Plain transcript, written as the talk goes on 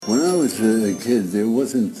was a kid, there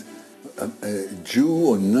wasn't a Jew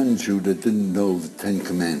or non-Jew that didn't know the Ten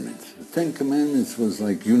Commandments. The Ten Commandments was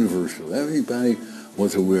like universal. Everybody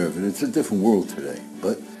was aware of it. It's a different world today.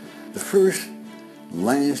 But the first,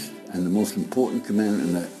 last, and the most important commandment,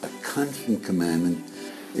 and a constant commandment,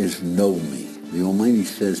 is know me. The Almighty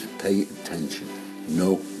says, pay attention.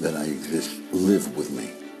 Know that I exist. Live with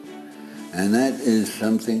me. And that is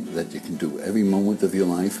something that you can do every moment of your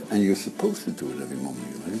life, and you're supposed to do it every moment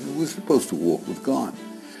of your life. We're supposed to walk with God.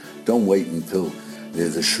 Don't wait until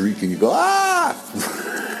there's a shriek and you go, ah!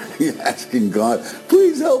 You're asking God,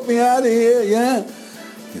 please help me out of here, yeah?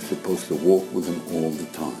 You're supposed to walk with him all the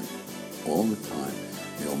time. All the time.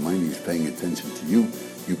 The Almighty is paying attention to you.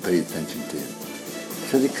 You pay attention to him.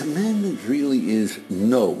 So the commandment really is,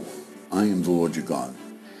 know, I am the Lord your God.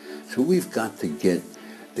 So we've got to get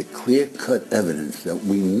the clear-cut evidence that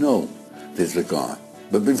we know there's a God.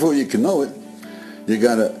 But before you can know it, you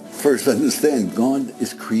got to first understand God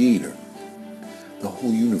is creator. The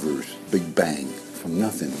whole universe, Big Bang, from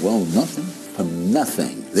nothing. Well, nothing from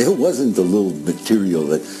nothing. There wasn't a little material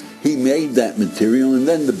that he made that material and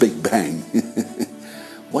then the Big Bang.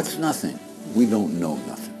 What's nothing? We don't know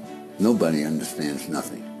nothing. Nobody understands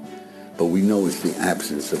nothing. But we know it's the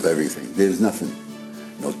absence of everything. There's nothing.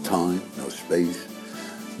 No time, no space,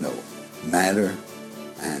 no matter,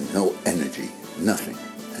 and no energy. Nothing.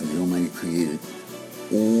 And the Almighty created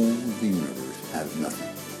all the universe out of nothing.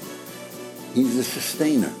 He's a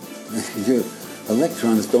sustainer. Your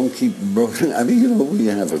electrons don't keep... I mean, we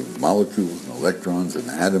have molecules and electrons and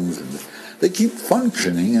atoms, and they keep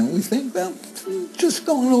functioning, and we think, well, just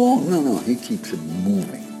going along. No, he keeps it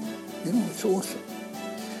moving. It's awesome.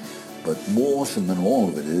 But more awesome than all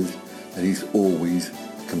of it is that he's always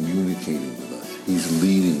communicating with us. He's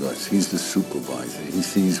leading us. He's the supervisor. He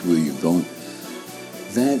sees where you're going.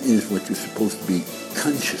 That is what you're supposed to be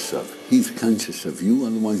conscious of. He's conscious of you,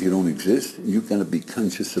 otherwise you don't exist. You've got to be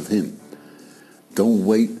conscious of him. Don't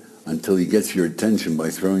wait until he gets your attention by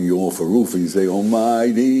throwing you off a roof and you say,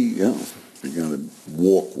 Almighty. You got to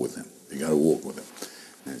walk with him. You got to walk with him.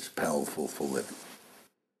 And it's powerful for living.